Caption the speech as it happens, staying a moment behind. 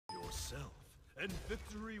And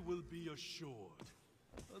victory will be assured.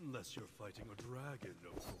 Unless you're fighting a dragon,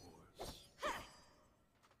 of course.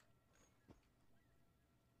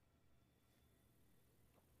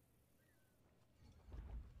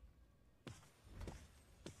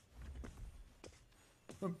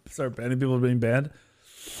 Start banning people being banned.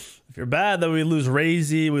 If you're bad, then we lose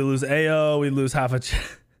Razy, we lose AO, we lose half a chat.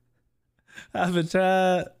 Half a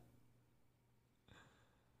chat.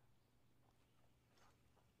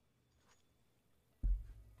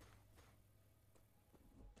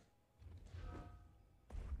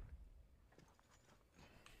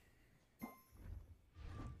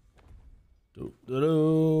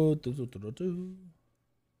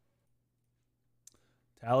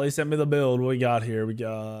 Tally sent me the build. What we got here? We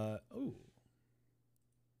got. Oh.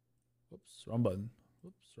 Whoops. Wrong button.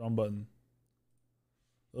 Whoops. Wrong button.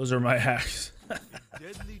 Those are my hacks.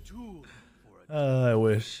 Deadly tool for I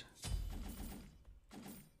wish.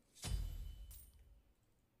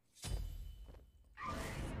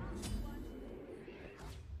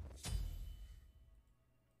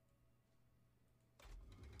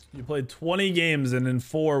 You played 20 games and in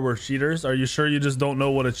 4 were cheaters. Are you sure you just don't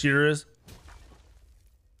know what a cheater is?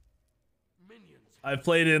 I've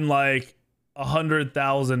played in like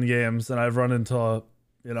 100,000 games and I've run into,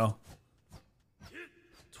 you know,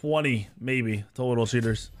 20 maybe total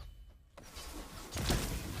cheaters.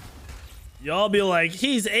 Y'all be like,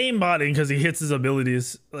 he's aimbotting because he hits his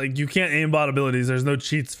abilities. Like, you can't aimbot abilities. There's no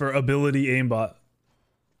cheats for ability aimbot.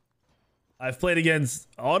 I've played against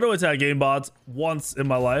auto attack aimbots once in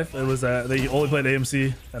my life. It was they only played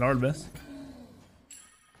AMC and Artemis.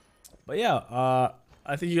 But yeah,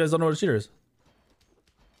 I think you guys don't know what a cheater is.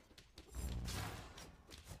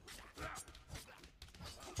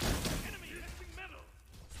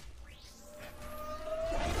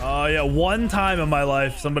 Oh yeah, one time in my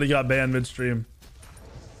life somebody got banned midstream.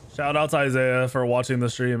 Shout out to Isaiah for watching the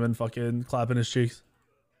stream and fucking clapping his cheeks.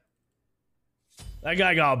 That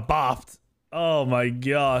guy got bopped. Oh my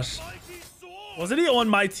gosh. Wasn't he on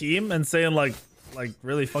my team and saying like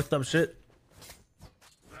really fucked up shit?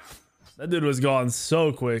 That dude was gone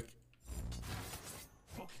so quick.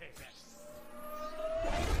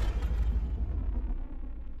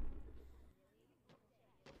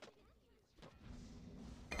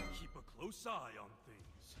 keep a close eye on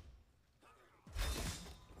things.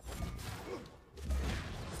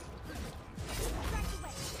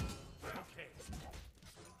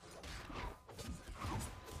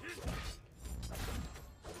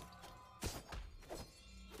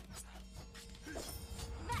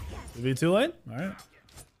 V2 lane? Alright.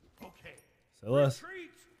 Say less.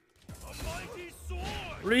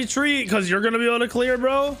 Retreat, because you're going to be able to clear,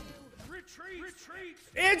 bro.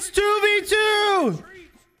 It's 2v2!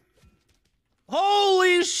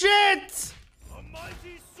 Holy shit!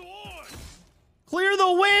 Clear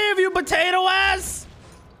the wave, you potato ass!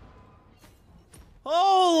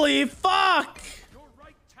 Holy fuck! Your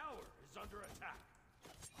right tower is under attack.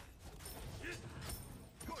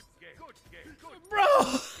 Good game.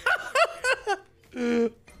 Bro!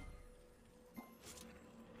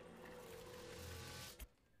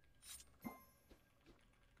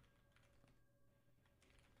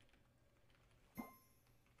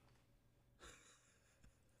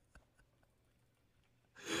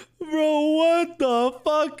 Bro, what the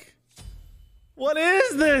fuck? What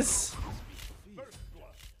is this?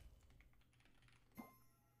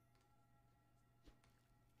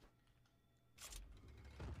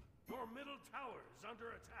 Your middle tower is under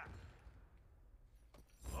attack.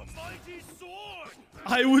 A mighty sword.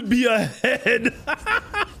 I would be ahead.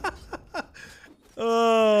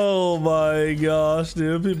 Oh my gosh,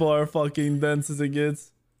 dude. People are fucking dense as it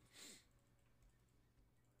gets.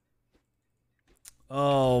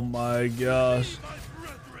 Oh my gosh.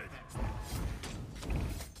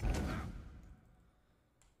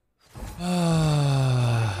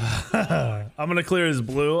 I'm gonna clear his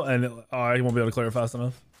blue and I won't be able to clear it fast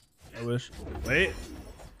enough. I wish. Wait.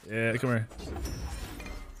 Yeah, come here.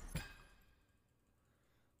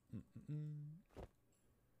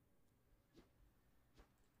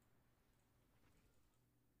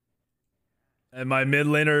 And my mid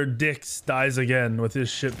laner Dix dies again with his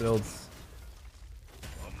shit builds.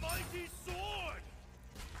 A mighty sword.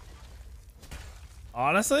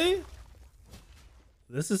 Honestly,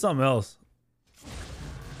 this is something else.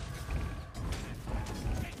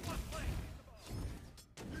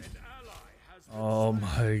 Oh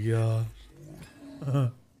my god.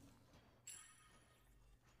 Lantern,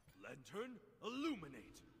 illuminate.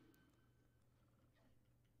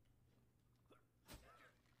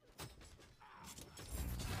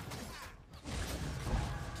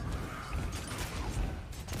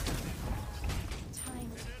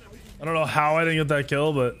 I don't know how I didn't get that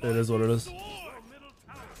kill, but it is what it is.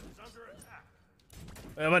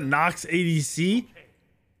 I have a Nox ADC.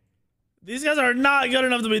 These guys are not good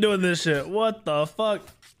enough to be doing this shit. What the fuck?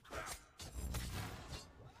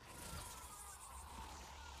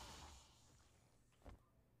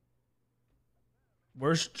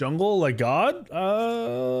 Worst jungle like God?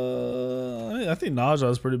 I think Naja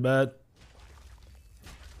is pretty bad.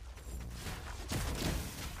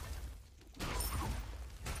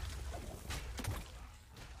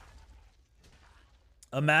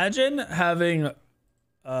 Imagine having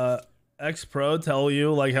X Pro tell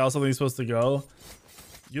you like how something's supposed to go.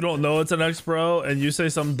 You don't know it's an X Pro and you say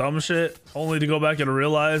some dumb shit only to go back and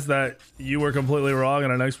realize that you were completely wrong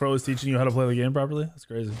and an X Pro is teaching you how to play the game properly. That's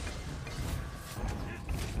crazy.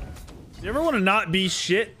 You ever want to not be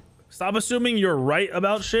shit? Stop assuming you're right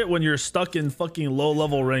about shit when you're stuck in fucking low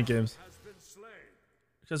level rank games.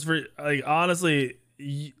 Because for like honestly,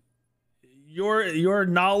 your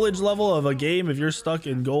knowledge level of a game, if you're stuck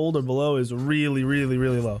in gold or below, is really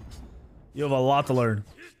low. You have a lot to learn.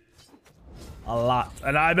 A lot.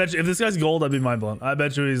 And I bet you if this guy's gold, I'd be mind blown. I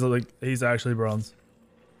bet you he's actually bronze.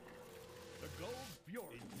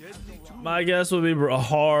 My guess would be a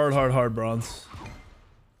hard bronze.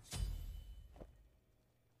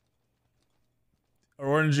 Or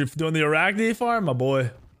weren't you doing the Arachne farm, my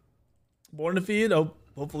boy? Born to feed. Oh,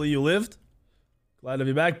 hopefully you lived. Glad to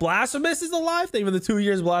be back. Blasphemous is alive. Thank you for the 2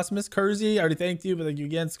 years, Blasphemous. Kersey, I already thanked you, but thank you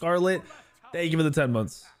again. Scarlet, thank you for the 10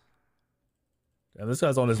 months. Damn, this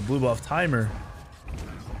guy's on his blue buff timer.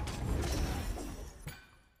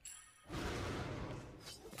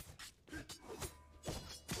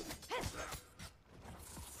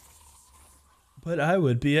 But I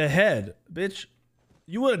would be ahead. Bitch,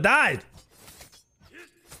 you would have died.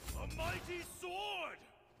 A mighty sword.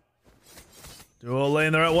 Dual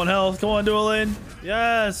lane, they're at 1 health. Come on, dual lane.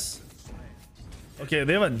 Yes. Okay,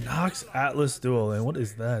 they have a Nox Atlas dual lane. What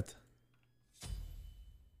is that?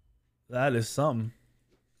 That is something.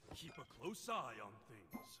 Keep a close eye on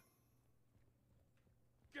things.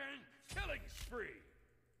 Gang killing spree.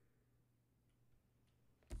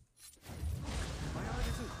 My art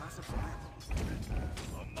isn't classified. A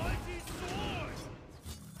mighty sword.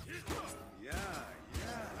 Yeah.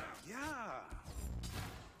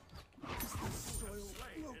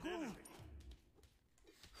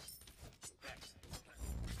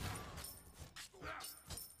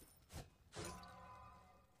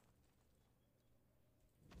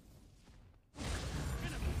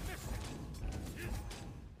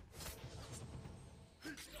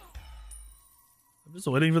 I'm just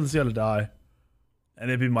waiting for this guy to die. And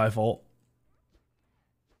it'd be my fault.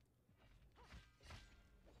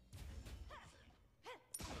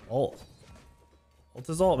 Ult. Ult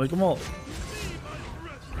is ult. Make him ult.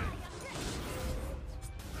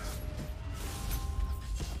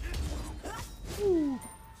 You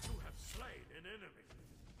have slain an enemy.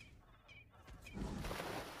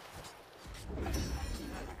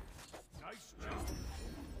 Nice job.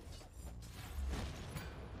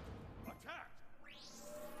 Attack.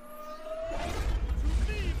 To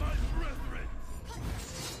me, my brethren.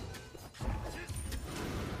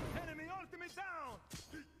 Enemy ultimate down.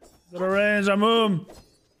 Is that a range? I'm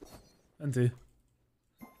NT.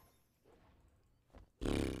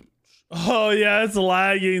 Oh yeah, it's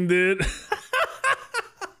lagging, dude.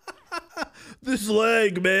 This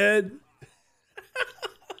lag, man.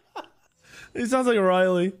 He sounds like a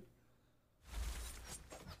Riley.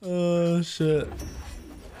 Oh shit.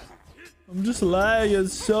 I'm just lagging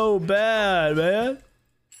so bad, man.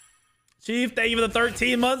 Chief, thank you for the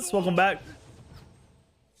 13 months. Welcome back.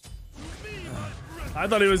 I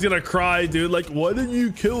thought he was gonna cry, dude. Like, why didn't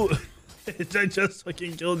you kill? I just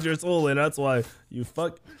fucking killed your soul, and that's why you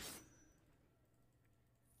fuck.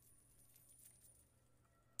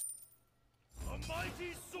 A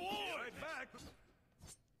mighty sword. Back.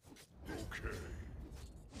 Okay.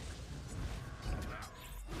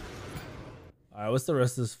 All right, what's the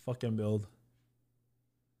rest of this fucking build?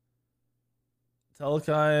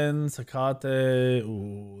 Telkine, Sakate.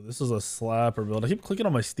 Ooh, this is a slapper build. I keep clicking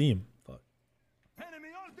on my Steam. Fuck. Enemy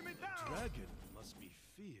ultimate down. Dragon must be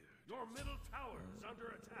feared. Your middle tower is under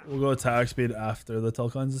attack. We'll go attack speed after the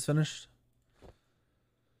Telkines is finished.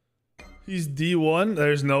 He's D1.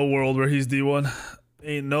 There's no world where he's D1.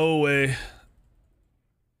 Ain't no way.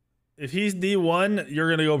 If he's D1, you're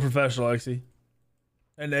gonna go professional, Lexi.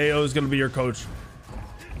 And AO is gonna be your coach.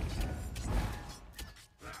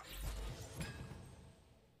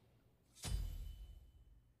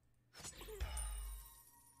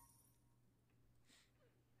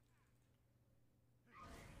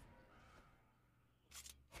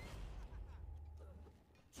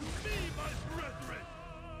 To me,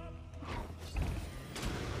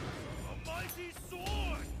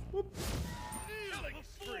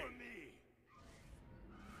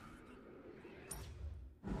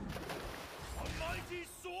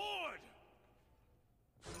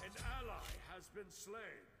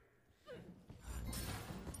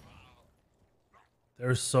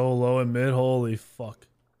 They're so low in mid. Holy fuck.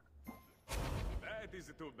 That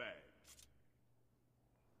is too bad.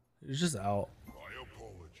 He's just out.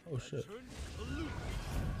 Oh shit.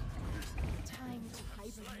 Time to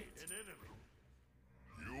hibernate.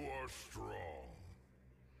 You are strong.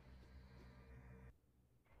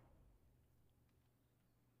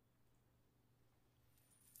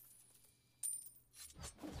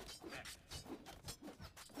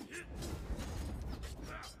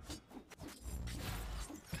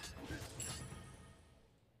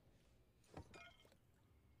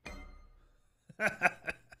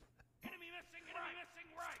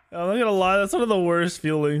 I'm not gonna lie, that's one of the worst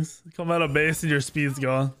feelings. Come out of base and your speed's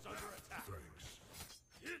gone.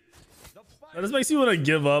 That just makes you want to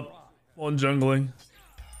give up on jungling.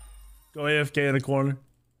 Go AFK in the corner.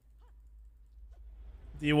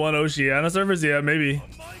 D1 Oceania servers? Yeah, maybe.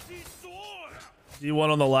 D1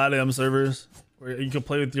 on the Latium servers. Where you can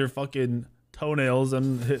play with your fucking toenails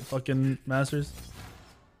and hit fucking masters.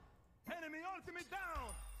 Enemy ultimate down.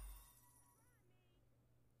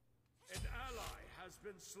 An ally has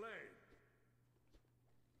been slain.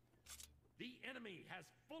 The enemy has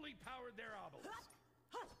fully powered their obelisk.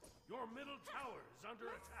 Your middle tower is under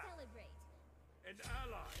attack. Celebrate. An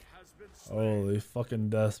ally has been slain. Holy fucking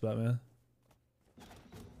deaths, Batman.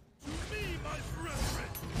 To me, my brethren.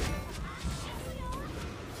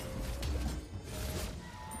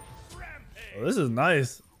 Rampage. Oh, this is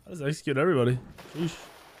nice. I just execute everybody. Sheesh.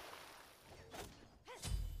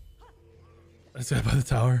 I just got by the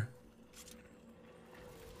tower.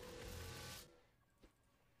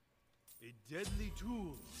 A deadly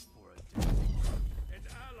tool for a deadly. An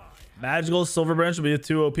ally. Magical Silver Branch will be a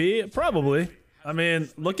 2 OP? Probably. I mean,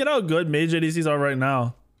 look at how good mage ADCs are right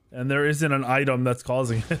now. And there isn't an item that's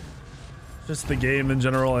causing it. Just the game in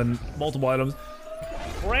general and multiple items.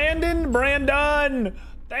 Brandon!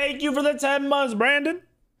 Thank you for the 10 months, Brandon.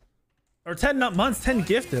 Or 10 not months, 10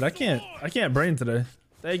 gifted. I can't brain today.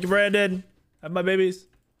 Thank you, Brandon. Have my babies.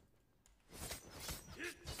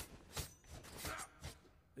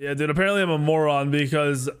 Yeah, dude, apparently I'm a moron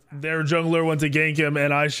because their jungler went to gank him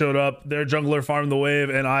and I showed up. Their jungler farmed the wave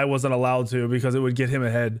and I wasn't allowed to because it would get him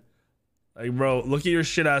ahead. Like, bro, look at your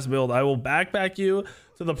shit ass build. I will backpack you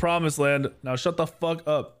to the promised land. Now shut the fuck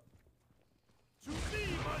up. To me,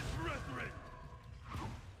 my brethren.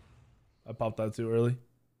 I popped that too early.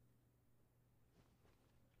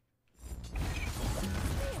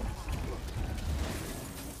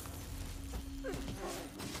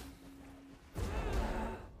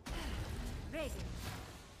 Ready.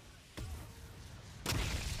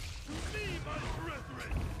 To me, my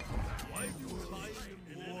brethren. Why do I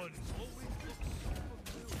am one? Always looks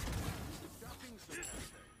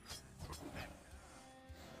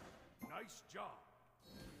nice job.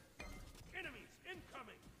 Enemies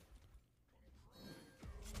incoming.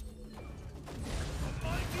 A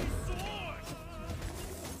mighty sword.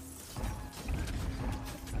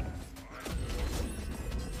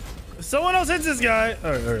 If someone else hits this guy.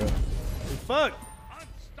 Alright, there we go. Fuck.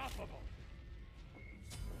 Unstoppable.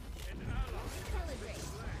 An ally. Celebrate.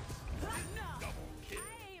 I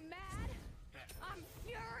ain't mad. I'm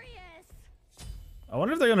furious. I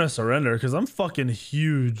wonder if they're gonna surrender because I'm fucking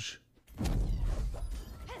huge. A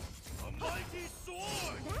mighty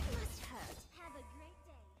sword. That must hurt. Have a great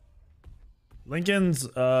day. Lincoln's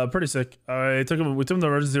pretty sick. We took him to the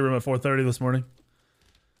emergency room at 4:30 this morning.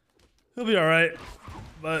 He'll be alright.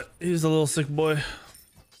 But he's a little sick boy.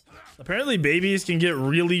 Apparently babies can get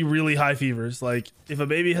really, really high fevers. Like if a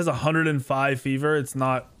baby has 105 fever, it's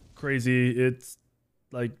not crazy. It's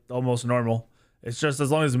like almost normal. It's just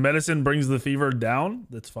as long as medicine brings the fever down,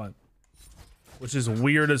 that's fine. Which is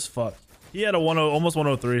weird as fuck. He had a almost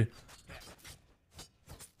 103.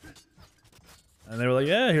 And they were like,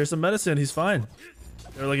 yeah, here's some medicine. He's fine.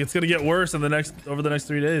 They were like, it's gonna get worse over the next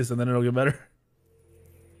 3 days, and then it'll get better.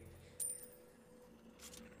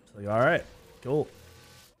 It's like, all right, cool.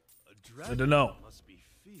 A dragon Good to know. must be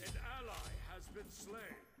feared. An ally has been slain.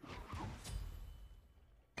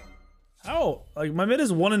 How? Like my mid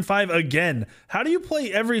is 1 and 5 again. How do you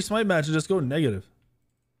play every Smite match and just go negative?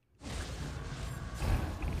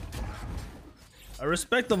 I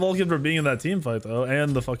respect the Vulcan for being in that team fight though,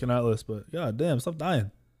 and the fucking Atlas, but god damn, stop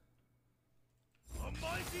dying. A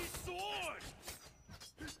mighty sword.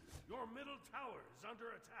 Your middle tower is under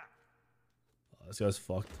attack. Oh, this guy's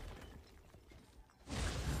fucked.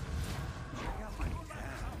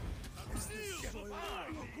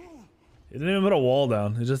 He didn't even put a wall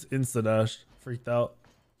down. He just insta dashed. Freaked out.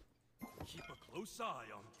 Keep a close eye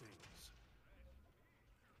on things.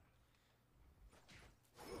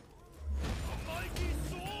 A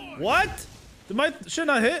What? Did my shit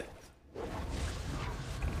not hit?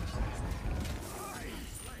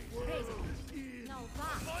 No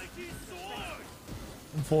box. Mighty sword!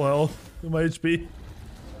 I'm full health. Look at my HP.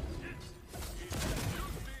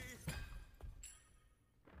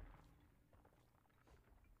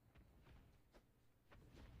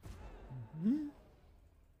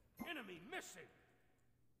 Enemy missing!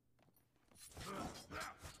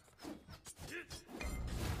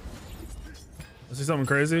 I see something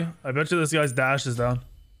crazy. I bet you this guy's dash is down.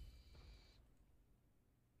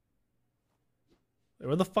 Wait,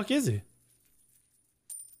 where the fuck is he?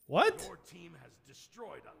 What? Your team has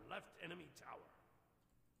destroyed a left enemy tower.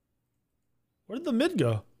 Where did the mid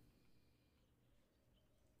go?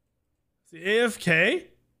 Is he AFK?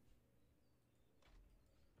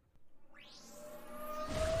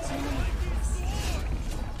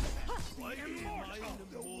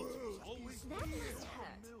 That must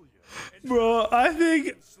hurt. Bro, I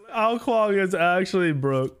think Ao Kwang is actually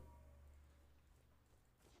broke.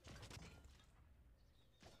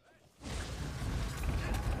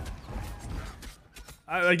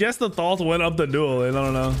 I guess the thought went up the duel, and I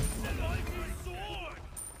don't know. Mighty sword!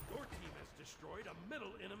 Your team has destroyed a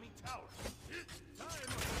middle enemy tower.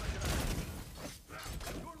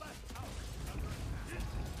 Your left tower is under attack.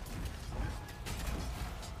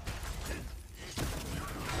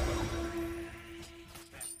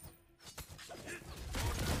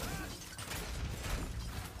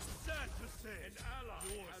 Sad to say, an ally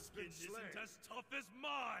has been slain. Isn't as tough as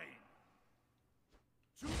mine.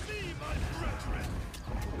 To me, my brethren.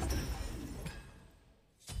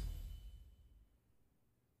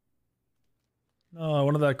 No, I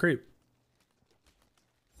wanted that creep.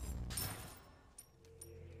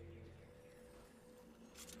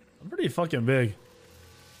 I'm pretty fucking big.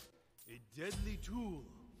 A deadly tool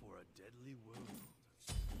for a deadly world.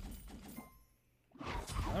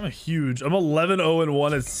 I'm a huge. I'm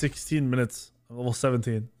 11-0-1 at 16 minutes. I'm level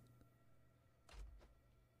 17.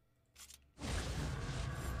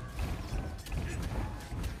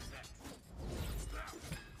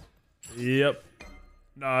 Yep.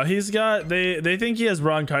 No, he's got. They think he has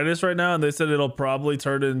bronchitis right now, and they said it'll probably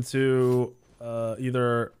turn into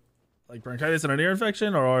either like bronchitis and an ear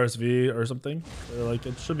infection or RSV or something. They're like,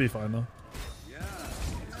 it should be fine though.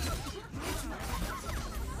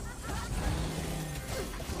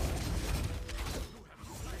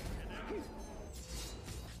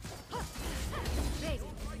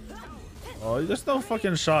 Oh, there's no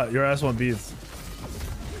fucking shot. Your ass won beads.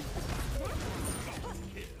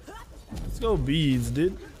 Let's go beads,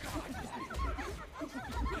 dude.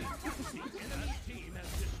 Team has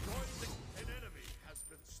destroyed an enemy has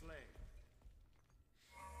been slain.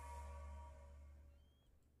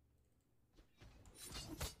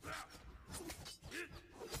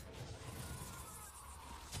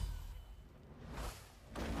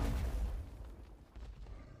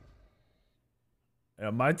 Yeah,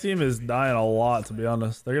 my team is dying a lot, to be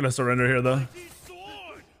honest. They're gonna surrender here, though. Mighty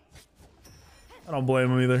sword! I don't blame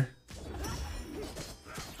them either.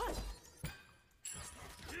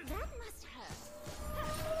 That must hurt.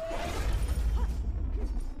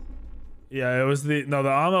 Yeah, it was the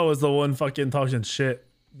Ama was the one fucking talking shit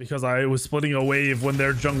because I was splitting a wave when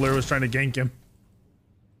their jungler was trying to gank him.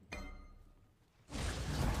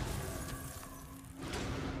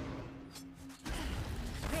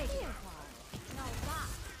 No box.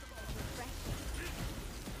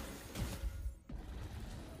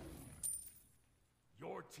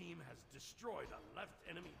 Your team has destroyed a left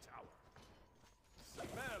enemy tower.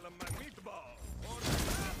 Smell of my meatball.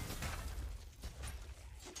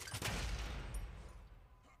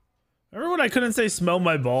 Remember when I couldn't say smell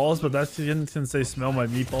my balls, but that can say smell my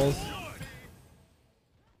meatballs?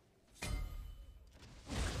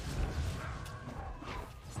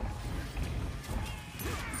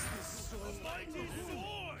 Mighty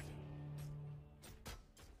sword!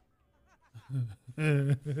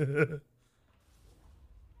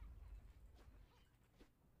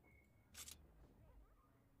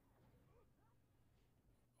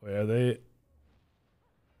 Wait, are they?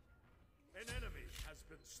 An enemy has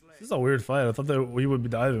been slain. This is a weird fight. I thought that we would be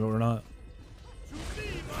diving, but we're not. To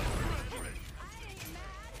me, my brethren! I ain't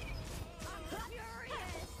mad. I'm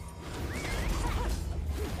furious.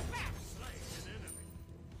 Slain an enemy.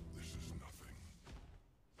 This is nothing.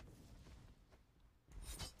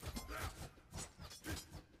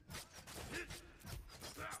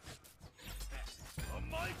 A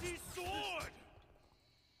mighty sword!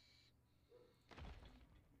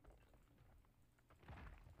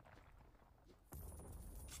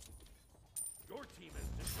 Your team has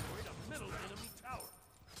destroyed a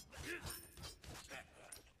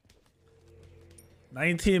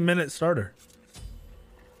 19-minute starter.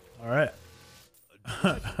 All right.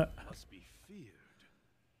 Must be feared.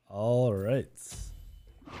 All right.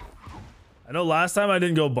 I know last time I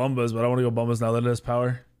didn't go Bumbas, but I want to go Bumbas now that it has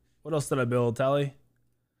power. What else did I build, Tally?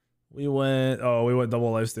 We went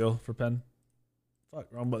double lifesteal for Pen. Fuck,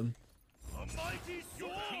 wrong button. A mighty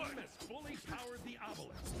sword has fully powered the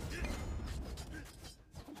obelisk.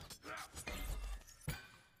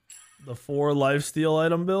 The 4 lifesteal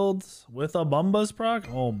item builds with a Bumbas proc?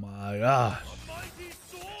 Oh my gosh. A mighty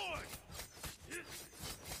sword.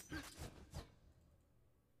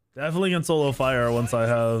 Definitely can solo fire once I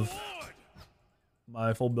have Sword.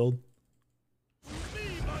 my full build. To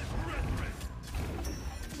me, my brethren.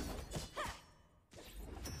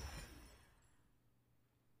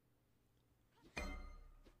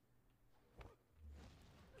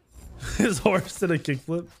 His horse did a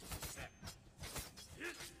kickflip.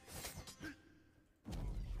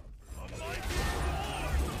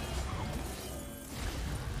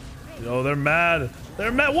 Yo, they're mad.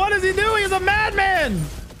 They're mad. What is he doing? He's a madman.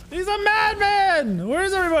 He's a madman. Where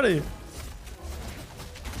is everybody?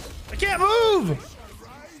 I can't move.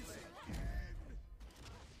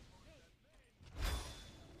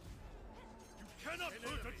 Cannot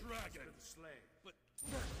hurt a dragon. But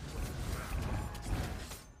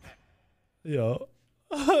Yo.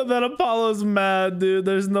 That Apollo's mad, dude.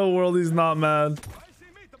 There's no world he's not mad. Spicy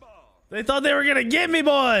meatball. They thought they were gonna get me,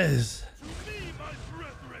 boys. to me, my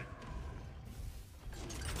brethren.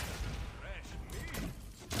 Fresh meat.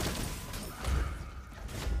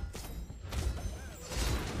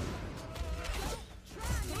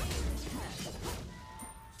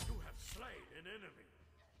 You have slain an enemy.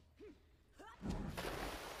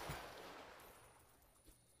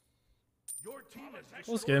 Your team has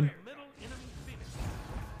Close destroyed game. a middle enemy phoenix.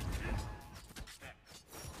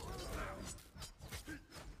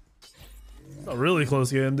 It's a really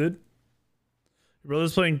close game, dude. Your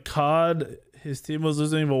brother's playing COD. His team was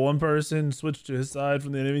losing, but one person switched to his side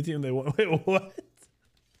from the enemy team. They won. Wait, what?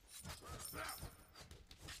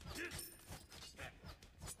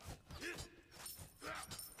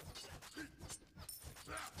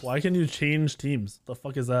 Why can you change teams? The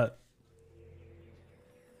fuck is that?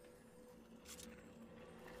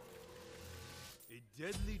 A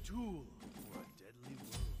deadly tool for a deadly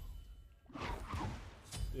world.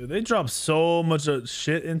 Dude, they dropped so much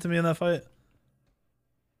shit into me in that fight.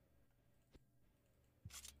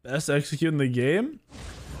 Best execute in the game?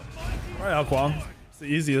 Alright, Al Kwong. It's the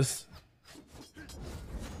easiest.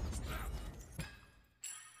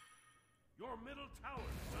 Your middle tower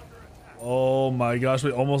is under attack. Oh my gosh,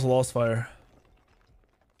 we almost lost fire.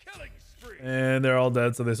 Killing spree. And they're all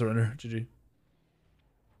dead, so they surrender. GG.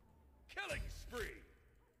 Killing spree.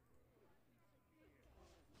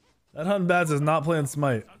 That Hun Bats is not playing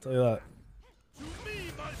Smite. I'll tell you that. To me,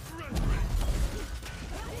 my brethren.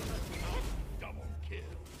 Double kill.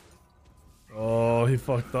 Oh, he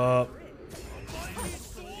fucked up. Mighty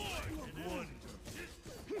sword.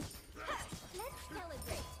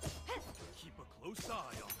 Keep a close eye on.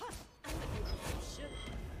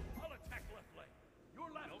 I'll attack left lane. Your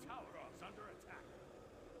left tower is under attack.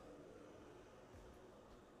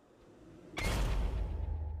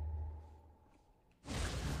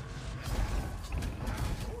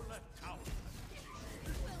 Your left tower.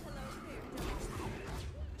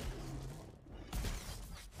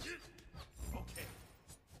 Okay.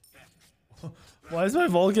 Why is my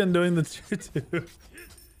Vulcan doing the tier 2?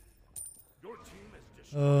 Your team has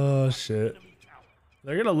destroyed Oh shit. enemy tower.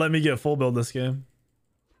 They're gonna let me get full build this game.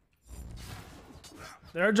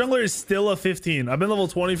 Their jungler is still a 15. I've been level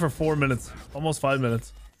 20 for 4 minutes. Almost 5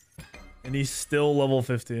 minutes. And he's still level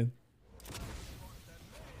 15.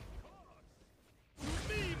 To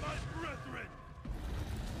me, my brethren.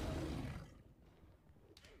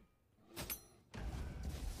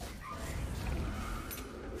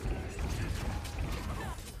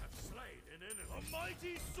 Have slain an enemy. A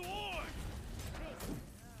mighty sword.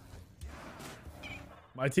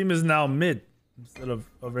 My team is now mid instead of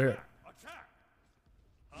over here. Attack.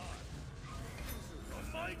 A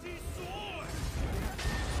mighty sword.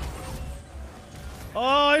 Oh,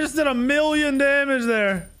 I just did 1,000,000 damage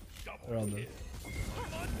there. They're on there.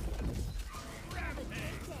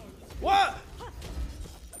 What?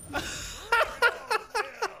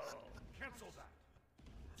 Cancel that.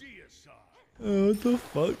 Deicide. What the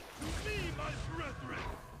fuck? To me, my brethren.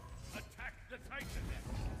 Attack the Titan.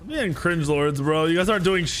 I'm being cringe lords, bro. You guys aren't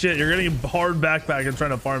doing shit. You're getting hard backpack and trying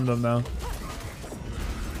to farm them now.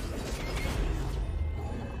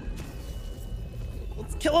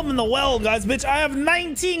 Let's kill him in the well, guys, bitch. I have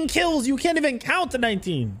 19 kills. You can't even count to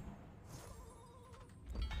 19.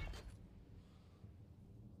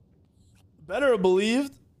 Better have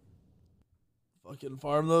believed. Fucking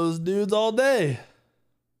farm those dudes all day.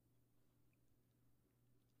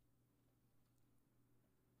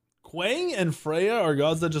 Quang and Freya are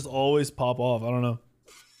gods that just always pop off. I don't know.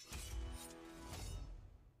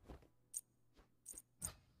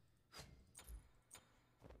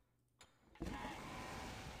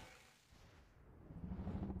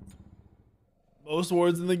 Most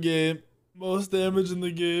wards in the game. Most damage in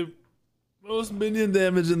the game. Most minion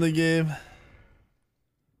damage in the game.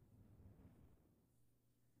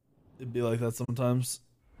 It'd be like that sometimes.